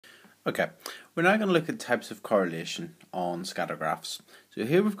Okay, we're now going to look at types of correlation on scatter graphs. So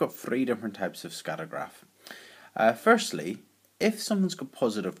here we've got three different types of scatter graph. Firstly, if someone's got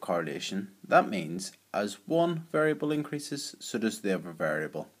positive correlation, that means as one variable increases, so does the other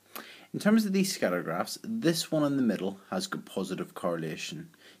variable. In terms of these scatter graphs, this one in the middle has got positive correlation.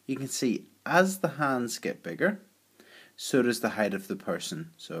 You can see as the hands get bigger, so does the height of the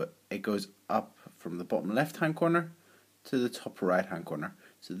person. So it goes up from the bottom left hand corner to the top right hand corner.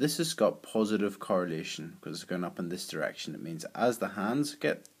 So this has got positive correlation because it's going up in this direction. It means as the hands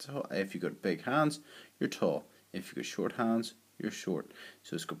get tall, if you've got big hands, you're tall. If you've got short hands, you're short.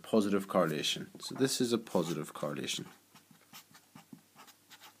 So it's got positive correlation. So this is a positive correlation.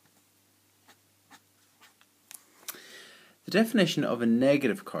 The definition of a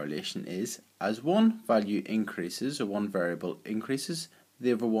negative correlation is as one value increases or one variable increases,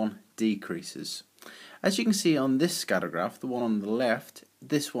 the other one decreases. As you can see on this scatter graph, the one on the left,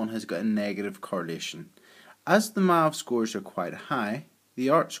 this one has got a negative correlation. As the math scores are quite high, the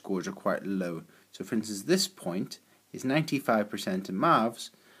art scores are quite low. So for instance, this point is 95% in maths,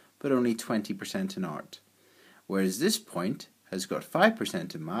 but only 20% in art. Whereas this point has got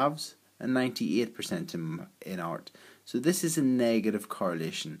 5% in maths and 98% in art. So this is a negative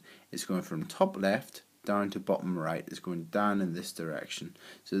correlation. It's going from top left down to bottom right. It's going down in this direction.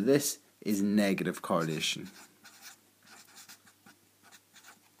 So this is negative correlation.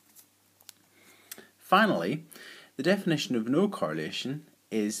 Finally, the definition of no correlation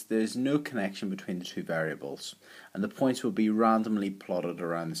is there's no connection between the two variables, and the points will be randomly plotted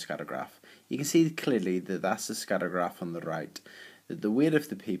around the scatter graph. You can see clearly that that's the scatter graph on the right, that the weight of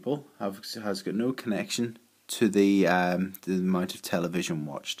the people has got no connection to the amount of television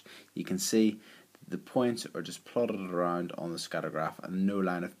watched. You can see the points are just plotted around on the scatter graph and no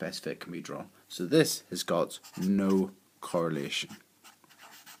line of best fit can be drawn. So this has got no correlation.